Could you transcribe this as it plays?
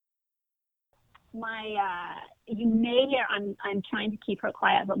you may hear, I'm trying to keep her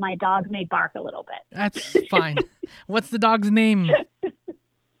quiet, but my dog may bark a little bit. That's fine. What's the dog's name?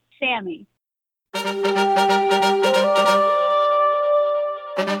 Sammy.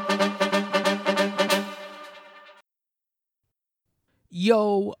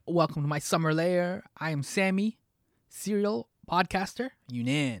 Yo, welcome to my summer lair. I am Sammy, serial podcaster,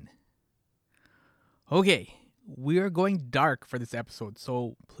 Yunnan. Okay, we're going dark for this episode,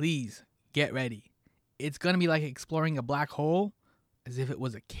 so please get ready. It's gonna be like exploring a black hole as if it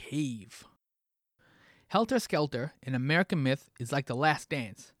was a cave. Helter Skelter, an American myth, is like The Last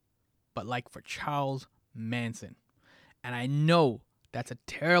Dance, but like for Charles Manson. And I know that's a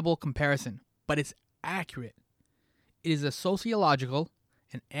terrible comparison, but it's accurate. It is a sociological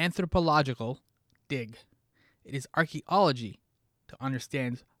and anthropological dig. It is archaeology to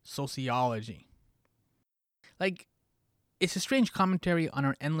understand sociology. Like, it's a strange commentary on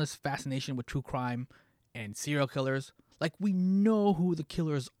our endless fascination with true crime and serial killers. Like, we know who the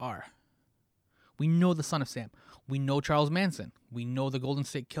killers are. We know the Son of Sam. We know Charles Manson. We know the Golden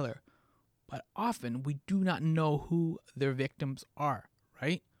State Killer. But often, we do not know who their victims are,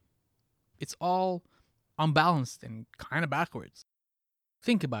 right? It's all unbalanced and kind of backwards.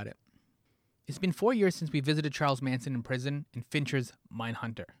 Think about it. It's been 4 years since we visited Charles Manson in prison in Fincher's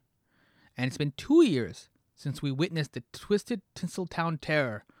Mindhunter. And it's been 2 years since we witnessed the twisted Tinseltown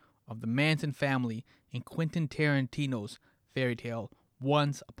terror of the Manson family in Quentin Tarantino's fairy tale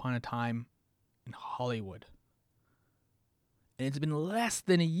Once Upon a Time in Hollywood. And it's been less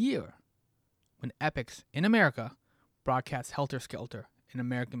than a year when Epix in America broadcast Helter Skelter, an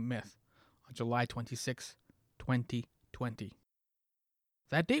American myth, on July 26, 2020.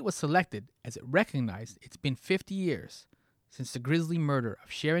 That date was selected as it recognized it's been 50 years since the grisly murder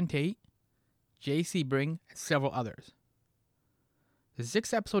of Sharon Tate, Jay Sebring, and several others. The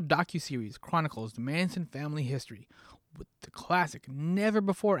 6-episode docuseries chronicles the Manson family history with the classic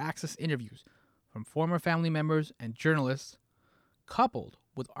never-before-accessed interviews from former family members and journalists, coupled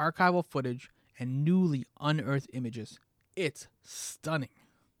with archival footage and newly unearthed images. It's stunning.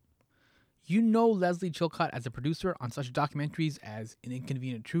 You know Leslie Chilcott as a producer on such documentaries as An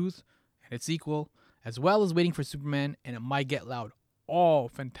Inconvenient Truth and its sequel, as well as Waiting for Superman and It Might Get Loud. All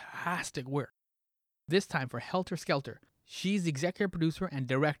fantastic work. This time for Helter Skelter, she's the executive producer and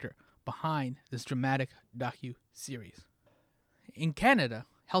director behind this dramatic docu-series. In Canada,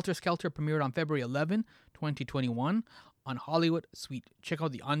 Helter Skelter premiered on February 11, 2021 on Hollywood Suite. Check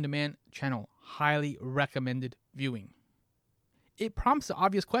out the on-demand channel. Highly recommended viewing. It prompts the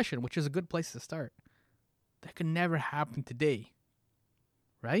obvious question, which is a good place to start. That could never happen today.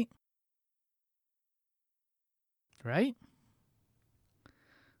 Right? Right?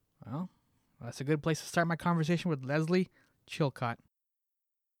 Well, that's a good place to start my conversation with Leslie Chilcott.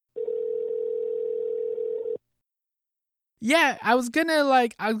 Yeah, I was gonna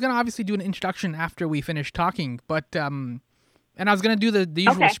obviously do an introduction after we finish talking, but and I was gonna do the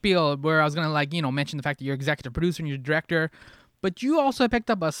usual spiel where I was gonna mention the fact that you're executive producer and you're director, but you also picked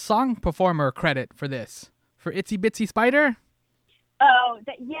up a song performer credit for this, for Itsy Bitsy Spider. Oh,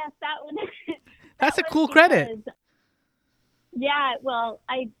 yes, that one. That's a cool credit. Yeah, well,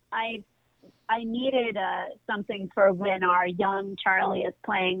 I needed something for when our young Charlie is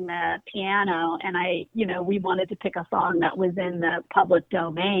playing the piano, and we wanted to pick a song that was in the public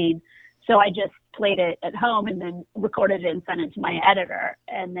domain. So I just played it at home and then recorded it and sent it to my editor,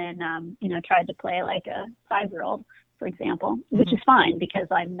 and then, tried to play like a 5-year-old, for example, which is fine because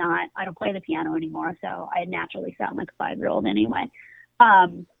I don't play the piano anymore. So I naturally sound like a 5-year-old anyway.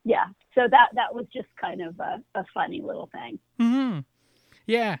 So that was just kind of a funny little thing. Mm-hmm.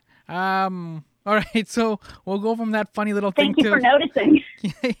 Yeah. All right. So we'll go from that funny little thing. Thank you for noticing.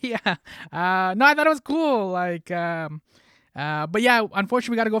 Yeah. No, I thought it was cool. But yeah,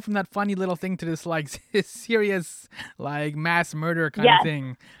 unfortunately, we got to go from that funny little thing to this serious mass murder kind of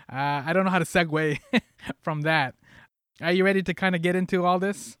thing. I don't know how to segue from that. Are you ready to kind of get into all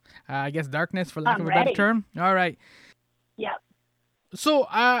this? I guess darkness, for lack of a better term. All right. Yep. So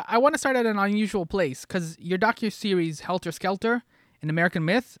I want to start at an unusual place because your docuseries Helter Skelter, an American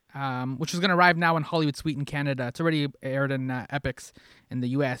myth, which is going to arrive now in Hollywood Suite in Canada. It's already aired in Epix in the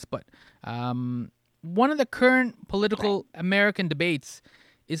U.S. But one of the current political American debates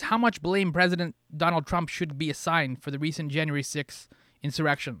is how much blame President Donald Trump should be assigned for the recent January 6th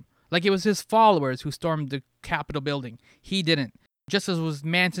insurrection. Like it was his followers who stormed the Capitol building. He didn't. Just as was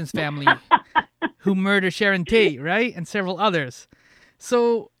Manson's family who murdered Sharon Tate, right? And several others.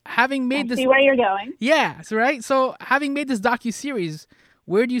 So having made this... see where you're going. Yeah, right? So having made this docuseries,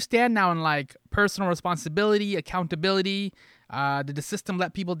 where do you stand now in personal responsibility, accountability? Did the system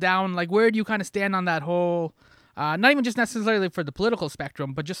let people down? Like, where do you kind of stand on that whole, not even just necessarily for the political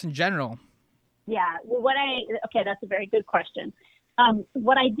spectrum, but just in general? Yeah. Well, okay, that's a very good question.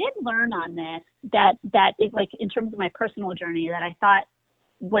 What I did learn on this that is like in terms of my personal journey that I thought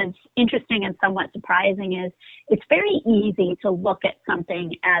was interesting and somewhat surprising is it's very easy to look at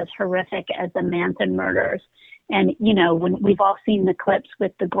something as horrific as the Manson murders. And, you know, when we've all seen the clips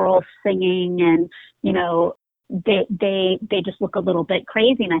with the girls singing and, you know, they just look a little bit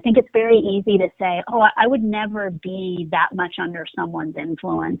crazy. And I think it's very easy to say, oh, I would never be that much under someone's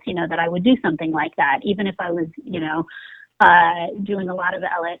influence, you know, that I would do something like that, even if I was, you know, doing a lot of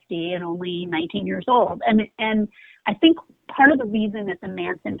LSD and only 19 years old. And I think part of the reason that the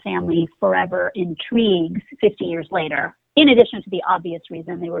Manson family forever intrigues 50 years later, in addition to the obvious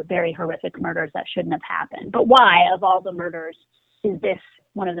reason they were very horrific murders that shouldn't have happened, but why, of all the murders, is this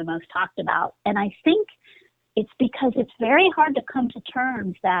one of the most talked about? And I think it's because it's very hard to come to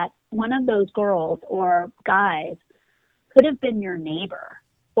terms that one of those girls or guys could have been your neighbor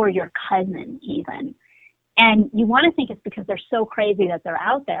or your cousin even. And you want to think it's because they're so crazy that they're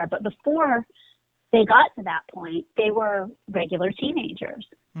out there. But before they got to that point, they were regular teenagers.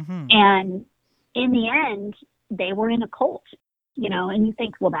 Mm-hmm. And in the end, they were in a cult, you know, and you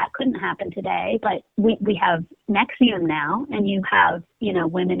think, well, that couldn't happen today. But we have NXIVM now, and you have, you know,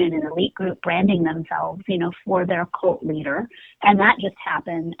 women in an elite group branding themselves, you know, for their cult leader. And that just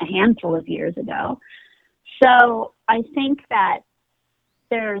happened a handful of years ago. So I think that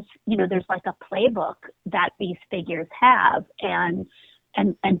there's like a playbook that these figures have. And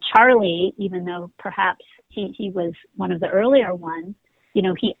Charlie, even though perhaps he was one of the earlier ones, you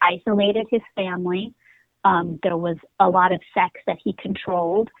know, he isolated his family. There was a lot of sex that he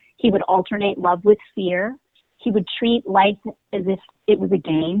controlled. He would alternate love with fear. He would treat life as if it was a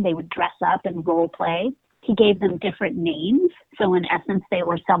game. They would dress up and role play. He gave them different names. So in essence, they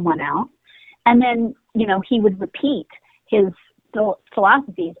were someone else. And then, you know, he would repeat his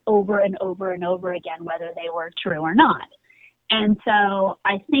philosophies over and over and over again, whether they were true or not. And so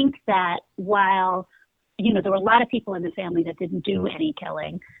I think that while, you know, there were a lot of people in the family that didn't do any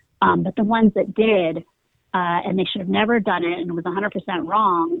killing, but the ones that did, and they should have never done it and it was 100%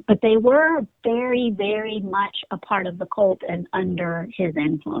 wrong, but they were very, very much a part of the cult and under his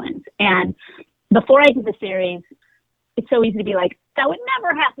influence. And before I did the series, it's so easy to be like, that would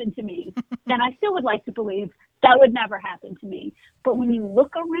never happen to me. And I still would like to believe that would never happen to me. But when you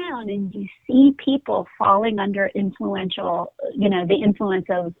look around and you see people falling under influential, you know, the influence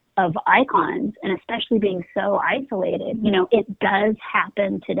of icons, and especially being so isolated, you know, it does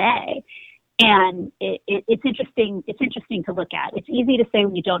happen today. And it's interesting. It's interesting to look at. It's easy to say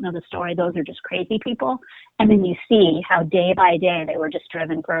when you don't know the story, those are just crazy people. And then you see how day by day they were just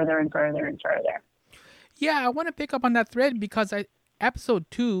driven further and further and further. Yeah, I want to pick up on that thread because episode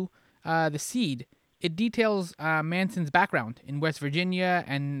 2, The Seed, it details Manson's background in West Virginia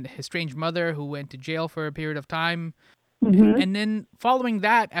and his strange mother who went to jail for a period of time. Mm-hmm. And then following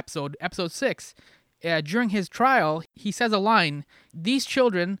that episode 6, during his trial, he says a line, these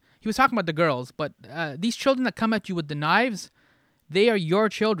children, he was talking about the girls, but these children that come at you with the knives, they are your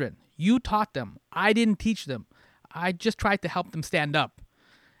children. You taught them. I didn't teach them. I just tried to help them stand up.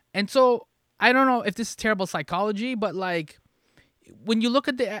 And so I don't know if this is terrible psychology, but like when you look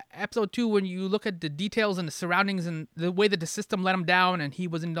at the episode 2, when you look at the details and the surroundings and the way that the system let him down and he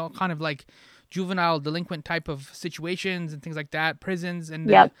was in all kind of like juvenile delinquent type of situations and things like that, prisons and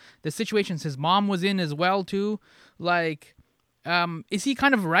the situations his mom was in as well too. Like, is he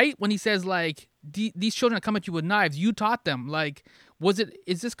kind of right when he says like, these children that come at you with knives, you taught them? Like,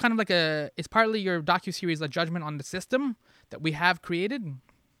 is this kind of like is partly your docuseries a judgment on the system that we have created?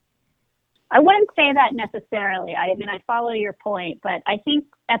 I wouldn't say that necessarily. I mean, I follow your point, but I think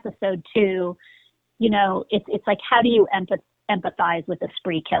episode 2, you know, it's like, how do you empathize with a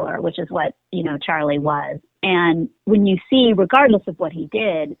spree killer, which is what, you know, Charlie was. And when you see, regardless of what he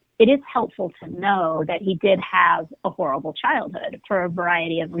did, it is helpful to know that he did have a horrible childhood for a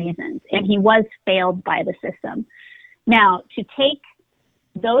variety of reasons. And he was failed by the system. Now, to take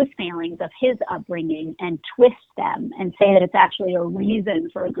those failings of his upbringing and twist them and say that it's actually a reason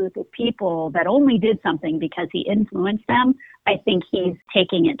for a group of people that only did something because he influenced them, I think he's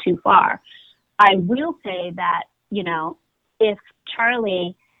taking it too far. I will say that, you know, if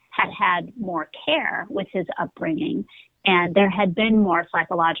Charlie had more care with his upbringing and there had been more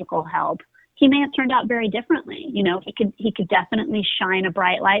psychological help, he may have turned out very differently. You know, he could definitely shine a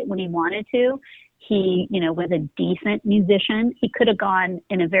bright light when he wanted to. He, you know, was a decent musician. He could have gone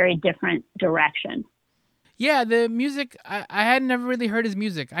in a very different direction. Yeah, the music, I had never really heard his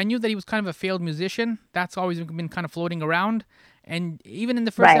music. I knew that he was kind of a failed musician. That's always been kind of floating around. And even in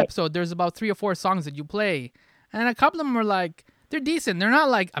the first Right. episode, there's about 3 or 4 songs that you play. And a couple of them were like, they're decent. They're not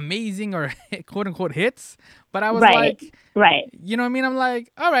like amazing or quote unquote hits. But I was Right. like, Right. you know what I mean? I'm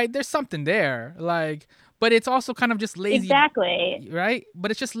like, all right, there's something there. Like, but it's also kind of just lazy. Exactly. Right?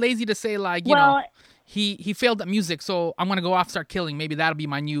 But it's just lazy to say, like, Well, he failed at music, so I'm going to go off, start killing. Maybe that'll be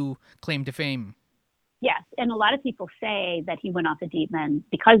my new claim to fame. yes. And a lot of people say that he went off the deep end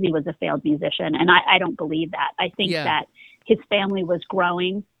because he was a failed musician. And I don't believe that. I think Yeah. that his family was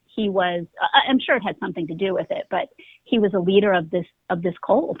growing. He was, I'm sure it had something to do with it, but he was a leader of this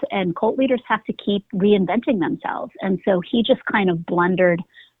cult, and cult leaders have to keep reinventing themselves. And so he just kind of blundered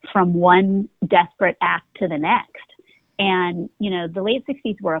from one desperate act to the next. And, the late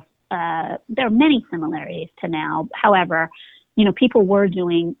 60s were, there are many similarities to now. However, people were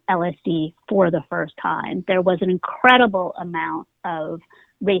doing LSD for the first time. There was an incredible amount of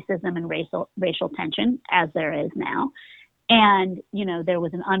racism and racial tension, as there is now. And, there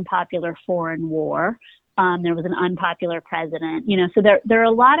was an unpopular foreign war. There was an unpopular president, so there are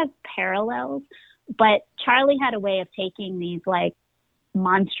a lot of parallels, but Charlie had a way of taking these like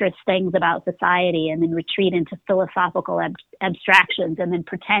monstrous things about society and then retreat into philosophical abstractions and then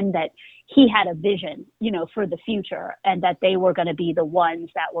pretend that he had a vision, for the future, and that they were going to be the ones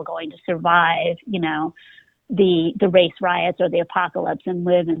that were going to survive, the race riots or the apocalypse and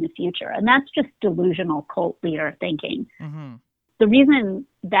live in the future. And that's just delusional cult leader thinking. Mm-hmm. The reason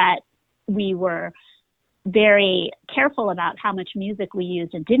that we were very careful about how much music we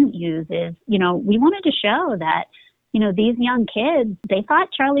used and didn't use is, we wanted to show that, these young kids, they thought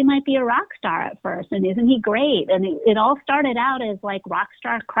Charlie might be a rock star at first, and isn't he great? And it all started out as like rock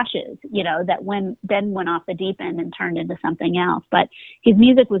star crushes, that then went off the deep end and turned into something else. But his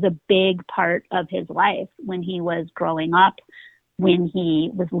music was a big part of his life when he was growing up, when he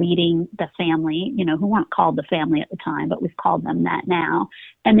was leading the family, who weren't called the family at the time, but we've called them that now.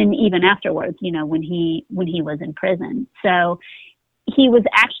 And then even afterwards, when he was in prison. So he was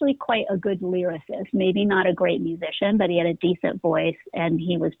actually quite a good lyricist, maybe not a great musician, but he had a decent voice and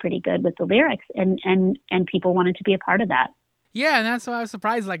he was pretty good with the lyrics, and people wanted to be a part of that. Yeah, and that's why I was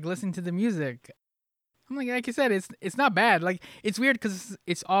surprised, like, listening to the music. I'm like you said, it's not bad. Like, it's weird because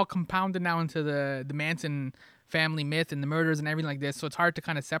it's all compounded now into the Manson family myth and the murders and everything like this, so it's hard to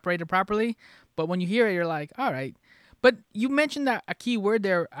kind of separate it properly. But when you hear it, you're like, all right. But you mentioned that a key word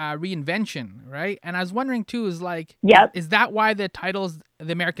there, reinvention, right? And I was wondering too, is like, Yep. is that why the title's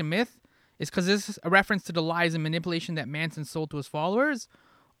The American Myth? Is because this is a reference to the lies and manipulation that Manson sold to his followers?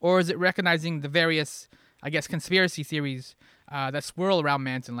 Or is it recognizing the various, I guess, conspiracy theories that swirl around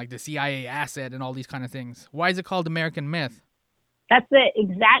Manson, like the CIA asset and all these kind of things? Why is it called American Myth? That's the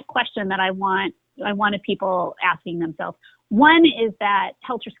exact question that I wanted people asking themselves. One is that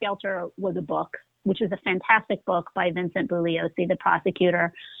Helter Skelter was a book, which is a fantastic book by Vincent Bugliosi, the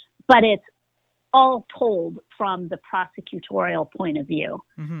prosecutor, but it's all told from the prosecutorial point of view.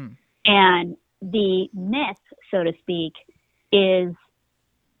 Mm-hmm. And the myth, so to speak, it's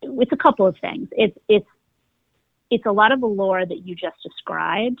a couple of things. It's a lot of the lore that you just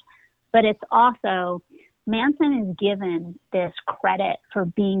described, but it's also Manson is given this credit for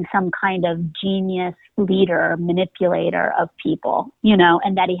being some kind of genius leader, manipulator of people,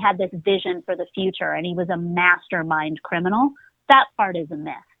 and that he had this vision for the future and he was a mastermind criminal. That part is a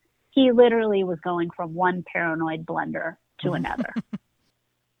myth. He literally was going from one paranoid blunder to another.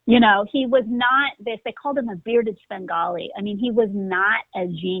 He was not this, they called him a bearded Svengali. I mean, he was not a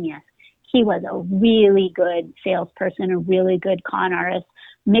genius. He was a really good salesperson, a really good con artist,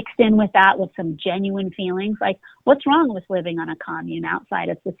 mixed in with that with some genuine feelings. Like, what's wrong with living on a commune outside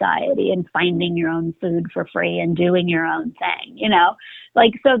of society and finding your own food for free and doing your own thing,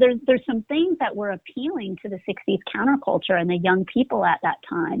 So there's some things that were appealing to the 60s counterculture and the young people at that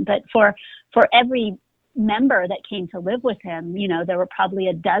time. But for every member that came to live with him, there were probably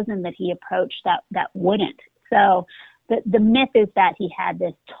a dozen that he approached that wouldn't. So the myth is that he had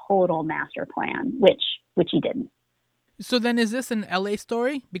this total master plan, which he didn't. So then is this an LA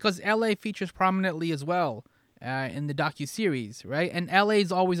story? Because LA features prominently as well in the docuseries, right? And LA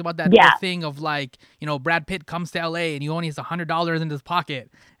is always about that whole thing of like, Brad Pitt comes to LA and he only has $100 in his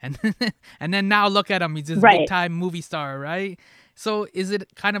pocket. And and then now look at him, he's this big time movie star, right? So is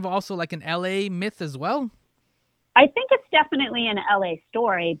it kind of also like an LA myth as well? I think it's definitely an LA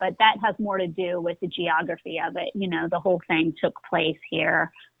story, but that has more to do with the geography of it. You know, the whole thing took place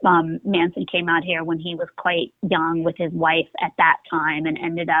here. Manson came out here when he was quite young with his wife at that time and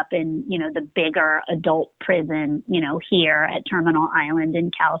ended up in, you know, the bigger adult prison, you know, here at Terminal Island in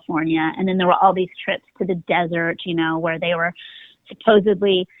California. And then there were all these trips to the desert, you know, where they were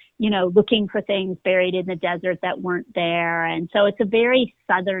supposedly, you know, looking for things buried in the desert that weren't there. And so it's a very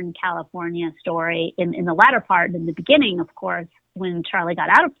Southern California story in the latter part. In the beginning, of course, when Charlie got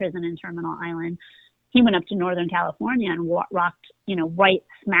out of prison in Terminal Island, he went up to Northern California and rocked, you know, right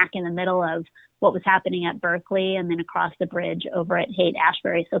smack in the middle of what was happening at Berkeley and then across the bridge over at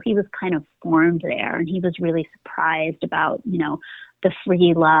Haight-Ashbury. So he was kind of formed there, and he was really surprised about, you know, the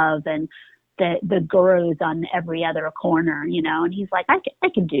free love and the gurus on every other corner, you know, and he's like, I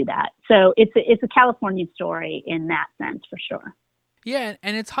can do that. So it's a California story in that sense for sure. Yeah,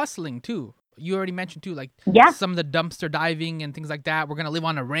 and it's hustling too. You already mentioned too, like some of the dumpster diving and things like that. We're gonna live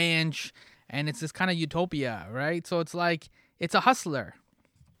on a ranch, and it's this kind of utopia, right? So it's like it's a hustler.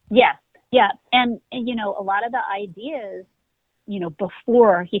 Yes, yeah, and you know, a lot of the ideas, you know,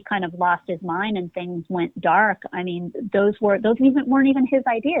 before he kind of lost his mind and things went dark. I mean, those weren't even his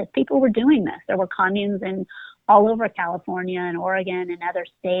ideas. People were doing this. There were communes in all over California and Oregon and other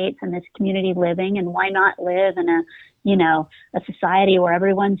states, and this community living. And why not live in a, you know, a society where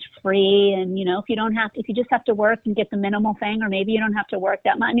everyone's free? And, you know, if you just have to work and get the minimal thing, or maybe you don't have to work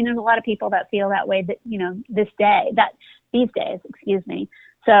that much. I mean, there's a lot of people that feel that way that, you know, these days, excuse me.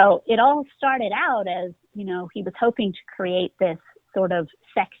 So it all started out as, you know, he was hoping to create this sort of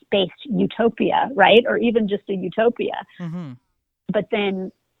sex-based utopia, right? Or even just a utopia. Mm-hmm. But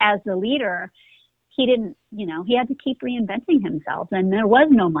then as the leader, he didn't, you know, he had to keep reinventing himself, and there was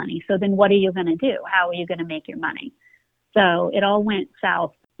no money. So then what are you going to do? How are you going to make your money? So it all went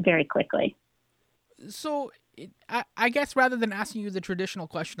south very quickly. So I guess rather than asking you the traditional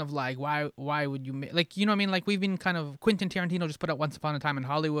question of like, why would you make, like, you know what I mean? Like we've been kind of, Quentin Tarantino just put out Once Upon a Time in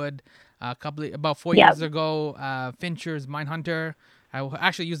Hollywood about 4 years ago. Fincher's Mindhunter. I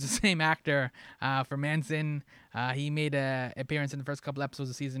actually used the same actor for Manson. He made an appearance in the first couple episodes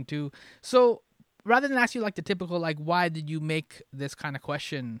of season 2. So rather than ask you like the typical, like, why did you make this kind of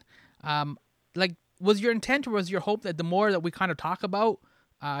question? Like, was your intent or was your hope that the more that we kind of talk about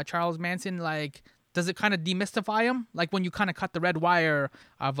Charles Manson, like, does it kind of demystify him? Like when you kind of cut the red wire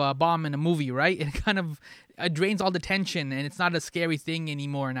of a bomb in a movie, right? It kind of drains all the tension, and it's not a scary thing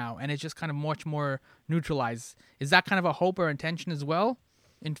anymore now, and it's just kind of much more neutralized. Is that kind of a hope or intention as well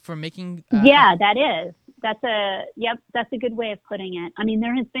for making? Yeah, that is. That's a good way of putting it. I mean,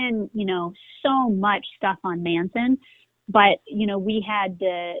 there has been, you know, so much stuff on Manson, but, you know, we had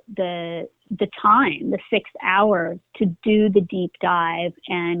the time, the 6 hours to do the deep dive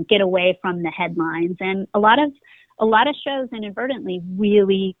and get away from the headlines. And a lot of shows inadvertently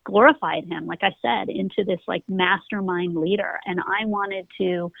really glorified him, like I said, into this like mastermind leader. And I wanted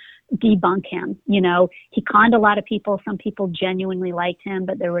to debunk him. You know, he conned a lot of people. Some people genuinely liked him,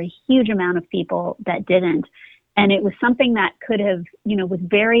 but there were a huge amount of people that didn't. And it was something that could have, you know, was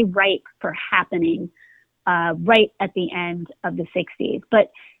very ripe for happening right at the end of the 60s.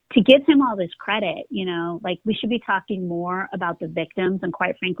 But to give him all this credit, you know, like we should be talking more about the victims, and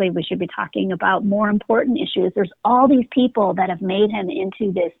quite frankly, we should be talking about more important issues. There's all these people that have made him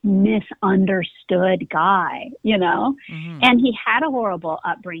into this misunderstood guy, you know, and he had a horrible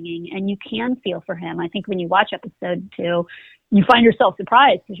upbringing, and you can feel for him. I think when you watch episode 2, you find yourself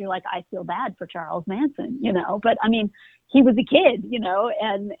surprised because you're like, I feel bad for Charles Manson, you know, but I mean, he was a kid, you know,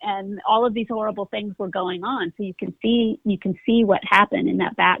 and all of these horrible things were going on. So you can see what happened in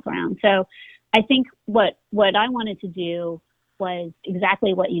that background. So I think what I wanted to do was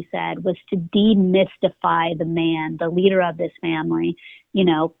exactly what you said, was to demystify the man, the leader of this family, you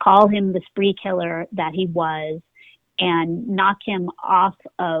know, call him the spree killer that he was, and knock him off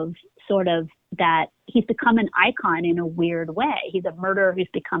of sort of that he's become an icon in a weird way. He's a murderer who's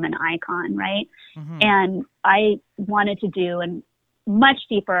become an icon, right? Mm-hmm. And I wanted to do a much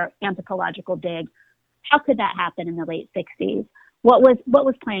deeper anthropological dig. How could that happen in the late 60s? What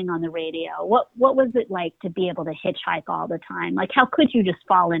was playing on the radio? What was it like to be able to hitchhike all the time? Like, how could you just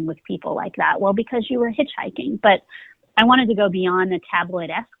fall in with people like that? Well, because you were hitchhiking. But I wanted to go beyond the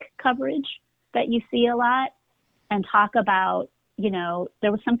tabloid-esque coverage that you see a lot and talk about, you know,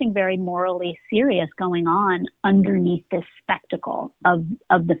 there was something very morally serious going on underneath this spectacle of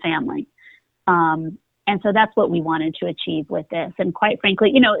the family. And so that's what we wanted to achieve with this. And quite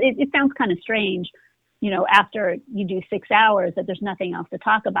frankly, you know, it sounds kind of strange, you know, after you do 6 hours that there's nothing else to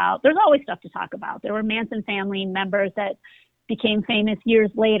talk about. There's always stuff to talk about. There were Manson family members that became famous years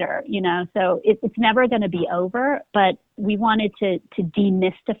later, so it's never going to be over, but we wanted to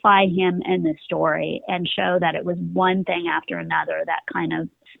demystify him and the story and show that it was one thing after another that kind of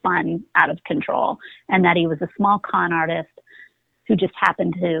spun out of control, and that he was a small con artist who just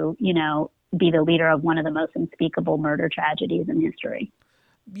happened to, be the leader of one of the most unspeakable murder tragedies in history.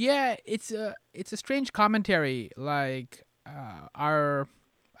 Yeah, it's a strange commentary, like our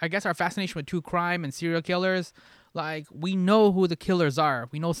fascination with true crime and serial killers. Like, we know who the killers are.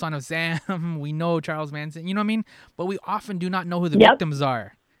 We know Son of Sam. We know Charles Manson. You know what I mean? But we often do not know who the victims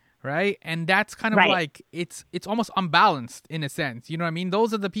are, right? And that's kind of like, it's almost unbalanced in a sense. You know what I mean?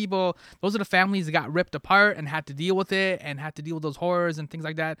 Those are the people, those are the families that got ripped apart and had to deal with it and had to deal with those horrors and things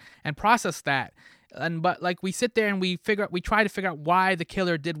like that and process that. But like, we sit there and we try to figure out why the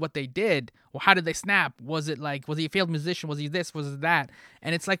killer did what they did. Well, how did they snap? Was he a failed musician? Was he this? Was it that?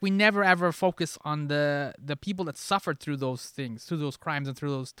 And it's like, we never ever focus on the people that suffered through those things, through those crimes and through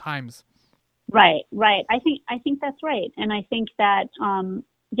those times. Right. I think that's right. And I think that,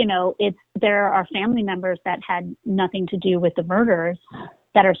 there are family members that had nothing to do with the murders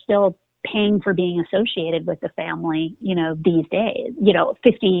that are still paying for being associated with the family, these days,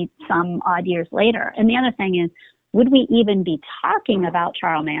 50 some odd years later. And the other thing is, would we even be talking about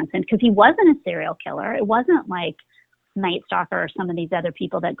Charles Manson? Because he wasn't a serial killer. It wasn't like Night Stalker or some of these other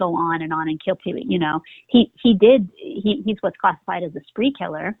people that go on and kill people. He's what's classified as a spree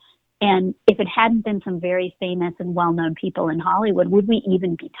killer. And if it hadn't been some very famous and well-known people in Hollywood, would we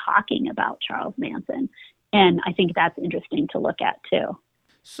even be talking about Charles Manson? And I think that's interesting to look at too.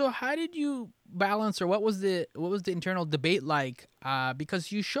 So how did you balance, or what was the internal debate like?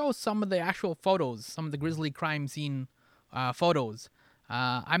 Because you show some of the actual photos, some of the grisly crime scene photos.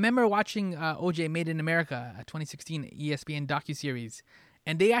 I remember watching OJ Made in America, a 2016 ESPN docuseries,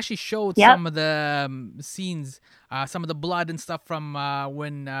 and they actually showed some of the scenes, some of the blood and stuff from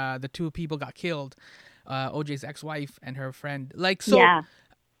when the two people got killed, OJ's ex-wife and her friend.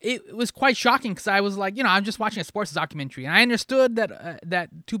 It was quite shocking because I was like, I'm just watching a sports documentary, and I understood that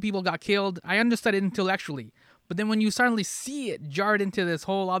two people got killed. I understood it intellectually, but then when you suddenly see it jarred into this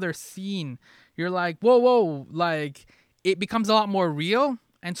whole other scene, you're like, whoa, like, it becomes a lot more real.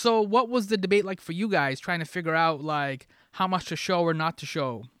 And so, what was the debate like for you guys, trying to figure out like how much to show or not to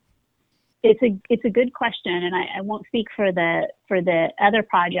show? It's a good question, and I won't speak for the other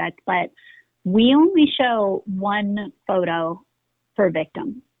project, but we only show one photo per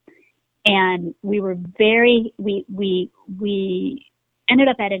victim. And we were we ended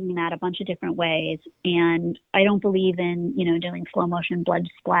up editing that a bunch of different ways. And I don't believe in, doing slow motion blood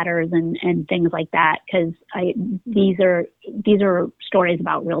splatters and things like that, because these are stories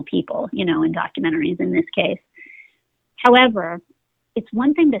about real people, in documentaries in this case. However, it's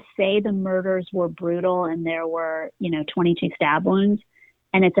one thing to say the murders were brutal and there were, 22 stab wounds.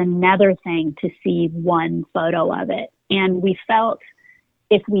 And it's another thing to see one photo of it. And we felt,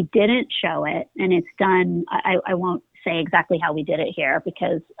 if we didn't show it, and it's done, I won't say exactly how we did it here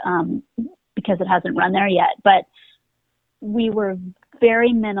because it hasn't run there yet, but we were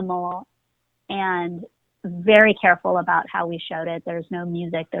very minimal and very careful about how we showed it. There's no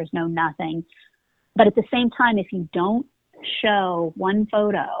music, there's no nothing. But at the same time, if you don't show one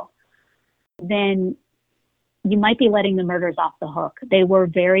photo, then you might be letting the murders off the hook. They were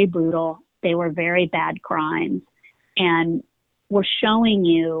very brutal. They were very bad crimes. And we're showing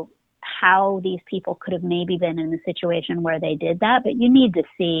you how these people could have maybe been in the situation where they did that, but you need to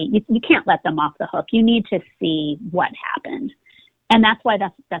see, you can't let them off the hook. You need to see what happened. And that's why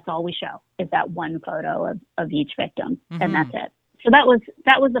that's all we show, is that one photo of each victim. Mm-hmm. And that's it. So that was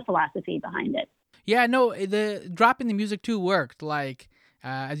the philosophy behind it. Yeah, no, the drop in the music too worked. Like,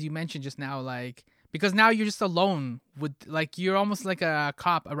 as you mentioned just now, like, because now you're just alone with, like, you're almost like a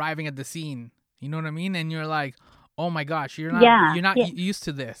cop arriving at the scene. You know what I mean? And you're like, oh my gosh, you're not used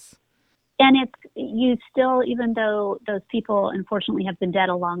to this. And you still, even though those people unfortunately have been dead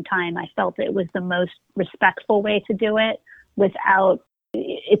a long time, I felt it was the most respectful way to do it without,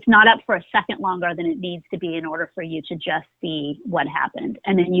 it's not up for a second longer than it needs to be in order for you to just see what happened.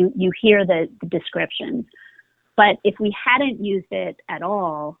 And then you hear the descriptions. But if we hadn't used it at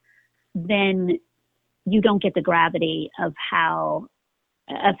all, then you don't get the gravity of how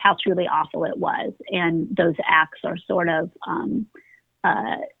truly awful it was. And those acts are sort of,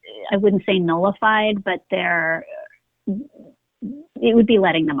 I wouldn't say nullified, but it would be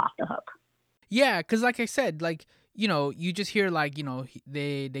letting them off the hook. Yeah, because like I said, like, you just hear, like,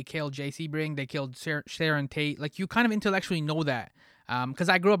 they killed Jay Sebring, they killed Sharon Tate. Like, you kind of intellectually know that. Because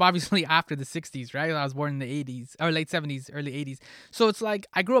I grew up obviously after the 60s, right? I was born in the 80s, or late 70s, early 80s. So it's like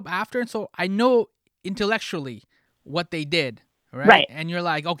I grew up after, and so I know intellectually what they did, right? Right. And you're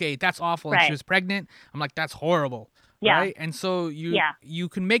like, okay, that's awful. And she Right. was pregnant. I'm like, that's horrible. Yeah. Right. And so you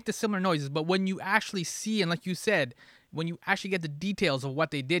can make the similar noises, but when you actually see, and like you said, when you actually get the details of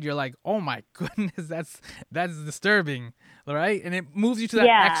what they did, you're like, oh my goodness, that's disturbing, right? And it moves you to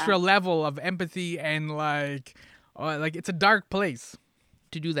that extra level of empathy and like it's a dark place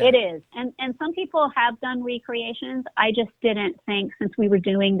to do that. It is. And some people have done recreations. I just didn't think, since we were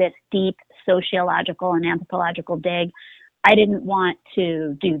doing this deep sociological and anthropological dig, I didn't want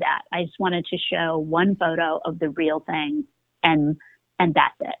to do that. I just wanted to show one photo of the real thing, and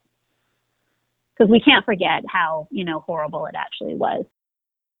that's it. Because we can't forget how, horrible it actually was.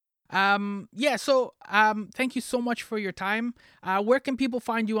 So thank you so much for your time. Where can people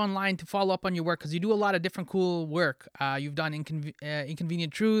find you online to follow up on your work? Because you do a lot of different cool work. You've done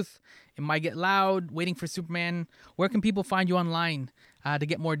Inconvenient Truth, It Might Get Loud, Waiting for Superman. Where can people find you online to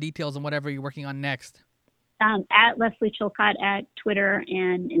get more details on whatever you're working on next? At Leslie Chilcott at Twitter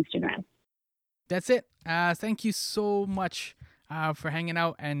and Instagram. That's it. Thank you so much for hanging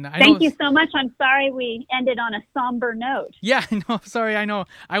out. And Thank you so much. I'm sorry we ended on a somber note. Yeah, I know. Sorry, I know.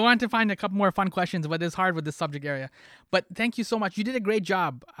 I wanted to find a couple more fun questions, but it's hard with this subject area. But thank you so much. You did a great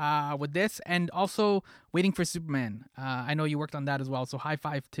job with this, and also Waiting for Superman. I know you worked on that as well. So high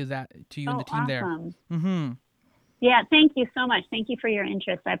five to you and the team there. Mm-hmm. Yeah, thank you so much. Thank you for your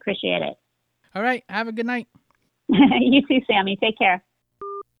interest. I appreciate it. All right. Have a good night. You too, Sammy. Take care.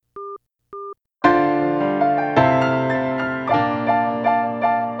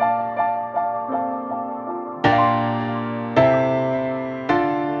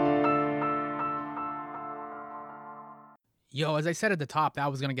 Yo, as I said at the top, that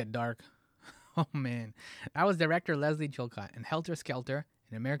was going to get dark. Oh, man. That was director Leslie Chilcott, and Helter Skelter,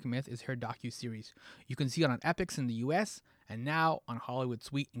 an American Myth, is her docu-series. You can see it on Epix in the US and now on Hollywood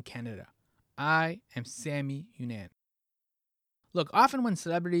Suite in Canada. I am Sammy Yunan. Look, often when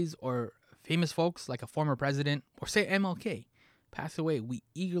celebrities or famous folks like a former president or say MLK pass away, we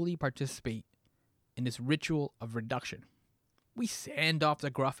eagerly participate in this ritual of reduction. We sand off the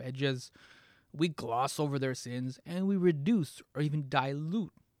gruff edges, we gloss over their sins, and we reduce or even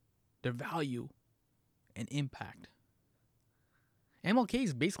dilute their value and impact. MLK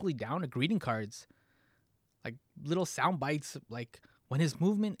is basically down to greeting cards, like little sound bites, like when his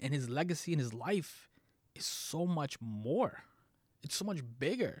movement and his legacy and his life is so much more. It's so much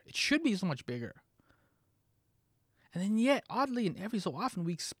bigger. It should be so much bigger. And then yet, oddly and every so often,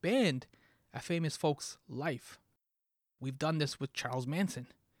 we expand a famous folk's life. We've done this with Charles Manson.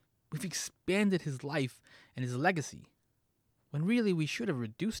 We've expanded his life and his legacy, when really we should have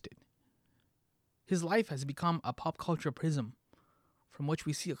reduced it. His life has become a pop culture prism from which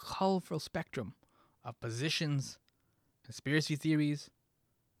we see a colorful spectrum of positions, conspiracy theories,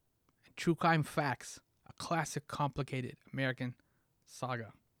 and true crime facts, a classic complicated American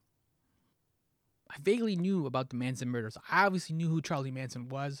saga. I vaguely knew about the Manson murders. I obviously knew who Charlie Manson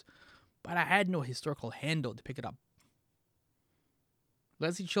was, but I had no historical handle to pick it up.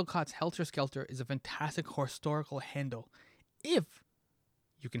 Leslie Chilcott's Helter Skelter is a fantastic historical handle, if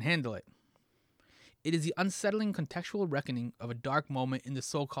you can handle it. It is the unsettling contextual reckoning of a dark moment in the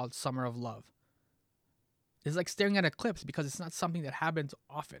so-called summer of love. It's like staring at an eclipse because it's not something that happens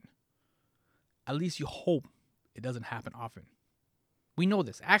often. At least you hope it doesn't happen often. We know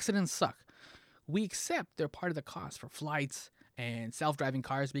this. Accidents suck. We accept they're part of the cost for flights and self-driving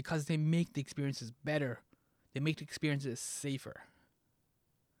cars because they make the experiences better. They make the experiences safer.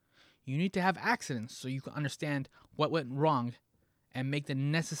 You need to have accidents so you can understand what went wrong and make the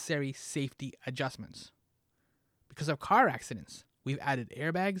necessary safety adjustments. Because of car accidents, we've added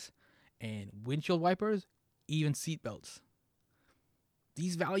airbags and windshield wipers, even seatbelts.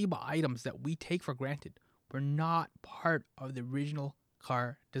 These valuable items that we take for granted were not part of the original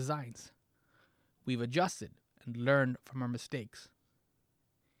car designs. We've adjusted and learned from our mistakes.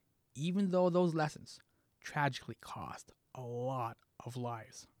 Even though those lessons tragically cost a lot of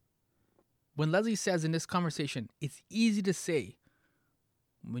lives. When Leslie says in this conversation, it's easy to say,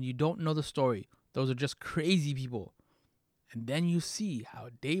 when you don't know the story, those are just crazy people. And then you see how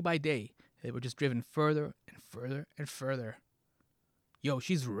day by day, they were just driven further and further and further. Yo,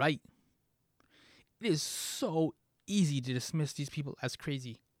 she's right. It is so easy to dismiss these people as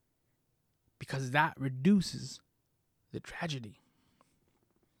crazy because that reduces the tragedy.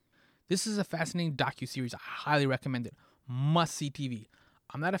 This is a fascinating docuseries. I highly recommend it. Must see TV.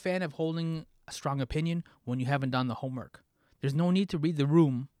 I'm not a fan of holding a strong opinion when you haven't done the homework. There's no need to read the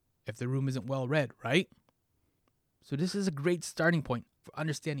room if the room isn't well read, right? So this is a great starting point for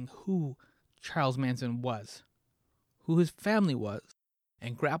understanding who Charles Manson was, who his family was,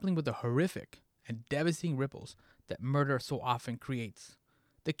 and grappling with the horrific and devastating ripples that murder so often creates.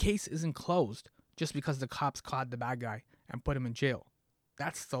 The case isn't closed just because the cops caught the bad guy and put him in jail.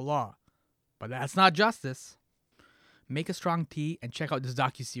 That's the law. But that's not justice. Make a strong tea and check out this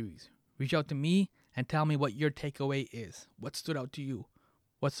docuseries. Reach out to me and tell me what your takeaway is. What stood out to you?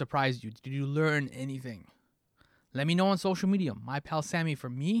 What surprised you? Did you learn anything? Let me know on social media. My pal Sammy for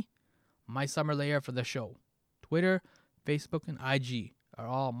me, my summer layer for the show. Twitter, Facebook, and IG are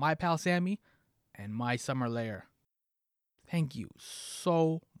all my pal Sammy and my summer layer. Thank you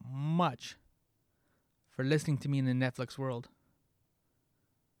so much for listening to me in the Netflix world.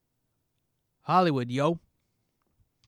 Hollywood, yo.